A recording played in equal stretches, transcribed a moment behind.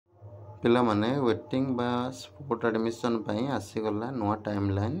पिला माने वेटिंग बा स्पोर्ट एडमिशन पई आसीगला नुआ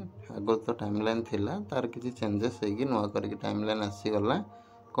टाइमलाइन आगो तो टाइमलाइन थिला तार किसी चेंजेस होगी नुआ करके टाइमलाइन आसीगला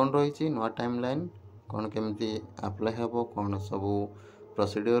कौन रही नुआ टाइमलाइन कौन केमती अप्लाई हेबो कौन सब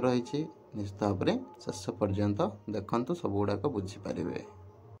प्रोसीड्यूर रही निश्चित भाव में शेष पर्यंत देखंतु सब गुड़ाक बुझीपारे।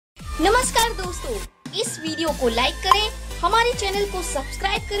 नमस्कार दोस्तों, इस वीडियो को लाइक करें, हमारे चैनल को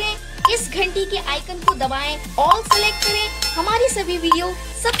सब्सक्राइब करें, इस घंटी के आइकन को दबाएं, ऑल सेलेक्ट करें हमारी सभी वीडियो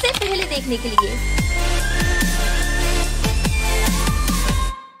सबसे पहले देखने के लिए।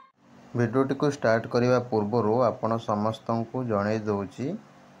 वीडियोटी को स्टार्ट करने पूर्व आपण समस्त को जन दूची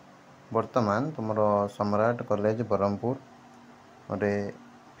वर्तमान तुम सम्राट कॉलेज ब्रह्मपुर रे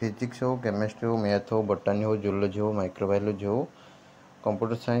फिजिक्स हो केमिस्ट्री हो मैथ हो बोटानी हो जूलॉजी हो माइक्रोबायोलॉजी हो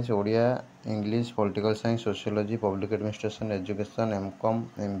computer science Odia English political science sociology public administration education MCom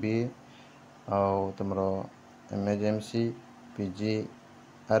MBA आउ तुम एमएचएमसी पीजी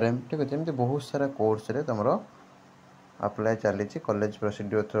आरएम ठीक अच्छे एमती बहुत सारा कोर्स रे तुम अप्लाई चली कॉलेज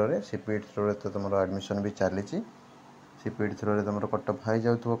प्रोसीड्यूर थ्रो रे सीपीईटी थ्रो रे तो तुम एडमिशन भी चली सीपीईटी थ्रो रे तुम कटअप हाई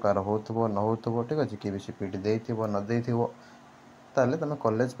जाऊ कार हो न हो ठीक अच्छे कि सीपीईटी देथिबो न देथिबो ताले तुम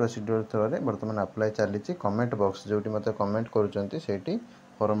कॉलेज प्रोसीड्यूर थ्रो रे वर्तमान अप्लाई चली कमेंट बॉक्स जो मत कमेंट करुँचे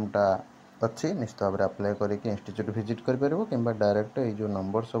फॉर्मटा अच्छी निश्चित भाव में अप्लाई करके इंस्टीट्यूट विजिट करें कि डायरेक्ट ये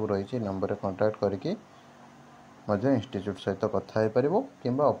नंबर सब रही नंबर कंटाक्ट करके इंस्टीट्यूट सहित कथा कि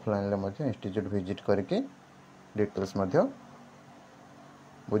ऑफलाइन इंस्टीट्यूट विजिट करके डिटेल्स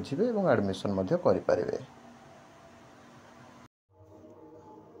बुझे और एडमिशन करें।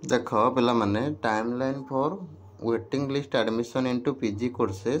 देख पिला माने timeline for waiting list admission into PG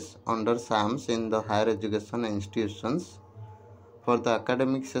courses under SAMS in the higher education institutions for the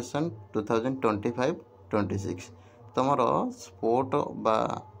academic session 2025-26 तमरो sport बा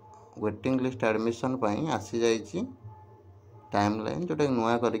वेटिंग लिस्ट एडमिशन पई आसी जाइछि टाइमलाइन जोटा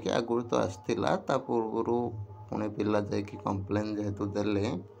नुआ करके आगुर तो आसतिला ता पूर्वरु पुणे पिला जाय कि कंप्लेन जेहेतु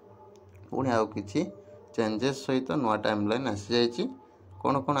देले पुणे आउ किछि चेंजेस सहित नुआ टाइमलाइन आसी जाइछि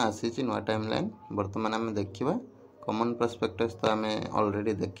कौन कौन आसी नुआ टाइमलाइन वर्तमान आम देखा कॉमन प्रोस्पेक्टस तो आम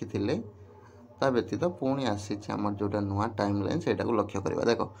ऑलरेडी देखी ता व्यतीत पुणी आसी जोटा नुआ टाइमलाइन से लक्ष्य करवा।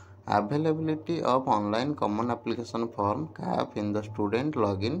 देख availability of online common application form cap in the student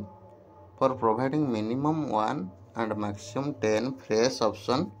login for providing minimum 1 and maximum 10 fresh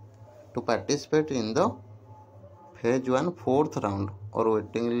option to participate in the Phase 1 4th round or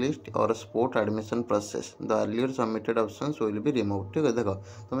waiting list or sport admission process. The earlier submitted options will be removed. ठीक है देख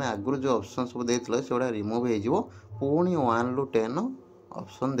तुम आगुरी जो option सब देथिलो सेडा remove हो जिवो पुणी 1 रु 10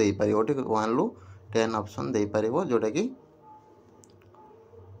 ऑप्शन दे पारिबो ठीक 1 रु 10 ऑप्शन दे पारिबो जोटा कि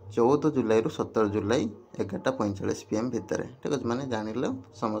 14 जुलाई रु 17 जुलाई 11:45 PM भितर ठीक है माने जानिलो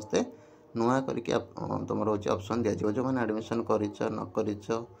समस्ते नुआ करके तुम होची ऑप्शन दिया जिवो जो माने एडमिशन करिछ न करिछ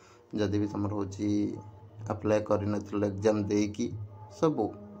जदी भी तुम होची अप्लाई कर एग्जाम देकी सब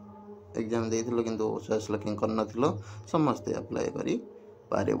एग्जाम दे किंतु चॉइस लॉकिंग कर समस्ते अप्लाई करी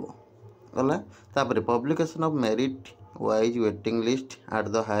पारिबो गला तापर publication of merit wise waiting list at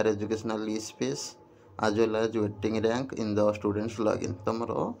the higher educational space as well as waiting rank in the students login तुमर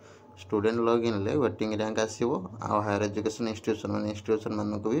स्टूडेंट लॉगिन ले वेटिंग रैंक आसीबो आ हायर एजुकेशन इंस्टीट्यूशन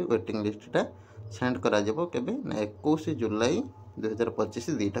मानक भी वेटिंग लिस्टा सेंड करा जेबो केबे ना 21 जुलाई 2025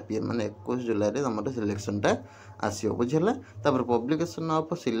 2टा PM माने 21 जुलाई रे हमर सिलेक्शनटा आसीओ बुझला तापर publication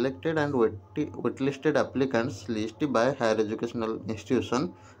of selected and वेटलिस्टेड applicants list by higher educational institution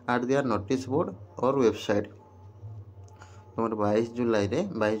eight there notice board और वेबसाइट तुम 22 जुलाई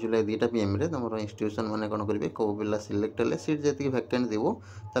 2टा PM रे तुम इंस्टीट्यूशन माने कोन करिवे को पिला सिलेक्ट हेले सीट जेति वैकेंट देबो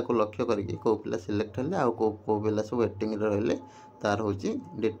ताको लक्ष्य करके को पिला सिलेक्ट हेले आ को पिला सब वेटिंग रे रहले तार होची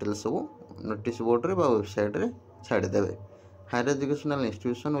डिटेल्स सब नोटिस बोर्ड रे बा वेबसाइट रे छाड़ देबे। Higher educational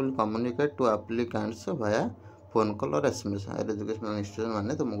institution will communicate to applicants via phone call और एसएमएस हायर एजुकेशनल इंस्टीट्यूशन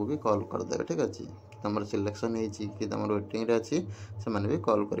माने तुमको भी कॉल कर देबे ठीक अछि कि तुम सिलेक्शन होईची कि तुम वेटिंग रे अछि से माने भी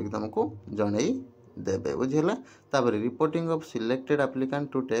कॉल करके तुमको जणई देबे बुझिला तापर reporting of selected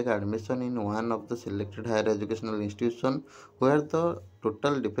applicant to take admission in one of the selected higher educational institution where the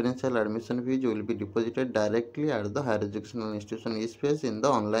total differential admission fees will be deposited directly at the higher educational institution is face in the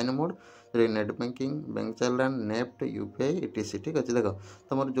online mode net banking bank challan NEFT UPI etc. ठीक अच्छे देख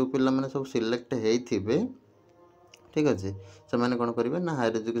तुम जो पिला माने सब select होइथिबे ठीक अच्छे से मैंने कौन करेंगे ना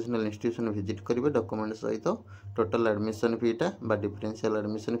हायर एजुकेशनल इंस्टीट्यूशन विजिट करेंगे डॉक्यूमेंट सहित टोटल एडमिशन फीटा बा डिफरेंशियल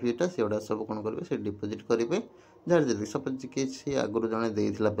एडमिशन फीटा से सब कौन करेंगे से डिपोजिट करेंगे जार जदि सपोज किसी आगुरी जड़े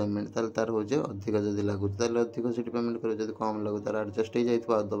देता पेमेंट तार हूँ अधिक जब लगुच अधिक से पेमेंट कर कम लगू तार एडजस्ट हो जाए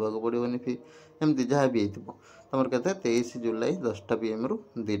दबाक पड़ोनी फी एमती जहाँ भी हो तुम के 23 जुलाई 10टा PM रु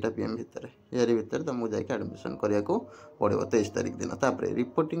 2टा PM भितर यारी भितर तुमको जाके एडमिशन करने को पड़ो 23 तारीख दिन। तापर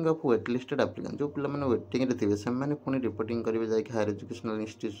reporting of weight listed applicant जो पिला माने वेटिंग रे थिबे से माने पुनी रिपोर्टिंग करेंगे जाके हायर एजुकेशनल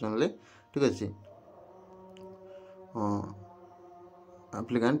इंस्टीट्यूशन ले ठीक अच्छे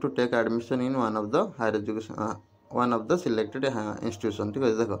applicant to take admission in one of the higher education one of the selected institution ठीक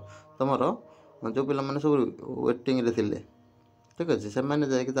है। देख तुम जो पिला माने सब वेटिंग रे थिले ठीक अच्छे से मैंने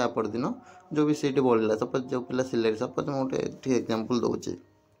जाकि परदिन जो भी सीट बढ़ला सपोज जो पिला सिलेक्ट सपोज मुझे एग्जांपल दूसरी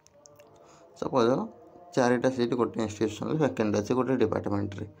सपोज 4टा सीट गोटे इंस्टीट्यूशन वैकेंट अच्छे गोटे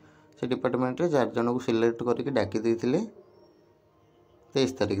डिपार्टमेंट रे से डिपार्टमेंट रे 4 जन को सिलेक्ट करके डाकी देते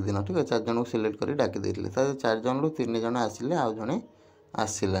 23 तारीख दिन ठीक है 4 जन को सिलेक्ट करके डाकी देते 4 जन रु 3 जन आसिले आउ जड़े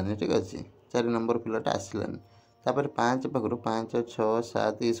आसलानी ठीक अच्छे 4 नंबर पिलाटा आसलानी तापर 5 पाखु 5 6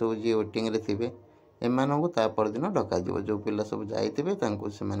 7 ये सब जी वेटिंग रे थिबे एमानंकु ता परदिन डका जो पिला सब जाइथिबे तांको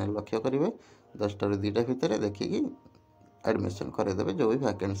से माने लक्ष्य करेंगे 10टा रु 2टा भितर देखिकी एडमिशन करदेवे जो भी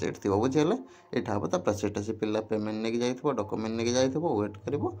वैकेंट सीट थी बुझीगला यहाँ हम ता प्रोसेसटा से पिला पेमेंट नहीं जाइए डॉक्यूमेंट नहीं जाइए वेट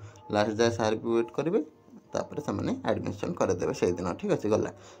कर लास्ट जाए सार भी वेट करेंगे तापर से एडमिशन करदेवे से दिन ठीक अच्छे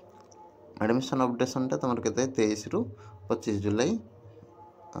गला एडमिशन अपडेशनटा तुम के 23 रु 25 जुलाई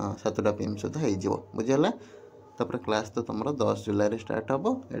 7टा PM सुधा हो बुझीगला। तापर क्लास तो तुम 10 जुलाई स्टार्ट हम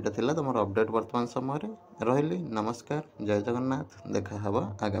यहाँ तुम अपडेट वर्तमान समय रही। नमस्कार, जय जगन्नाथ, देखा हवा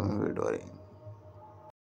आगामी वीडियो।